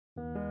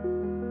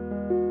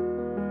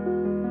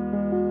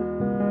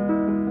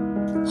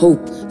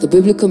Hope. The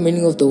biblical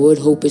meaning of the word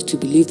hope is to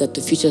believe that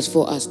the future is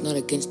for us, not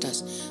against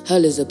us.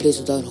 Hell is a place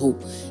without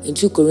hope. In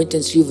 2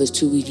 Corinthians 3 verse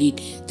 2 we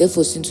read,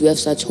 "Therefore, since we have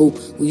such hope,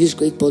 we use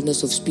great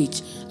boldness of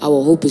speech.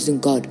 Our hope is in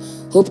God."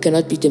 Hope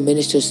cannot be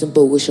diminished to a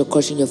simple wish or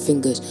crossing your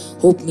fingers.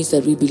 Hope means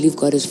that we believe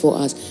God is for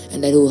us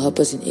and that He will help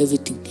us in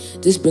everything.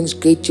 This brings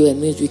great joy and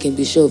means we can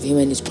be sure of Him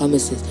and His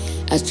promises.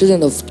 As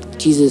children of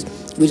Jesus,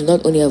 we do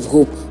not only have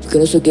hope, we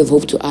can also give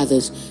hope to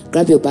others.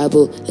 Grab your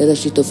Bible, let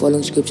us read the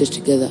following scriptures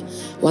together.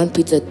 1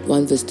 Peter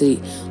 1 verse 3.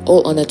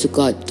 All honor to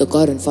God, the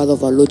God and Father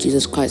of our Lord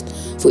Jesus Christ,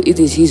 for it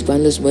is His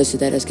boundless mercy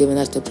that has given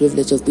us the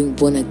privilege of being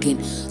born again,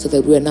 so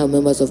that we are now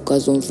members of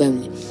God's own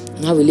family.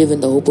 Now we live in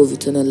the hope of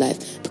eternal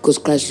life, because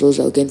Christ rose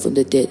again from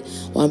the dead.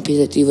 1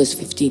 Peter 3 verse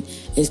 15.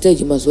 Instead,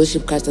 you must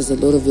worship Christ as the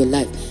Lord of your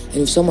life,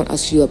 and if someone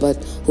asks you about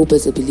hope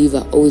as a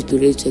believer, always be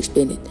ready to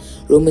explain it.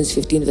 Romans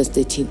 15 verse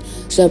 13.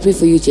 So I pray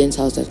for you,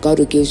 Gentiles, that God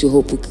who gives you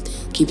hope will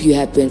keep you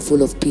happy and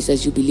full of peace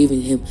as you believe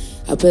in Him.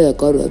 I pray that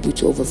God will help you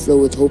to overflow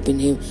with hope in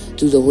Him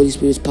through the Holy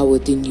Spirit's power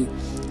within you.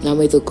 Now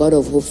may the God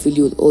of hope fill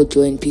you with all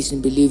joy and peace in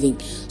believing,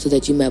 so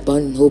that you may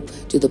abound in hope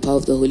through the power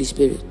of the Holy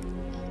Spirit.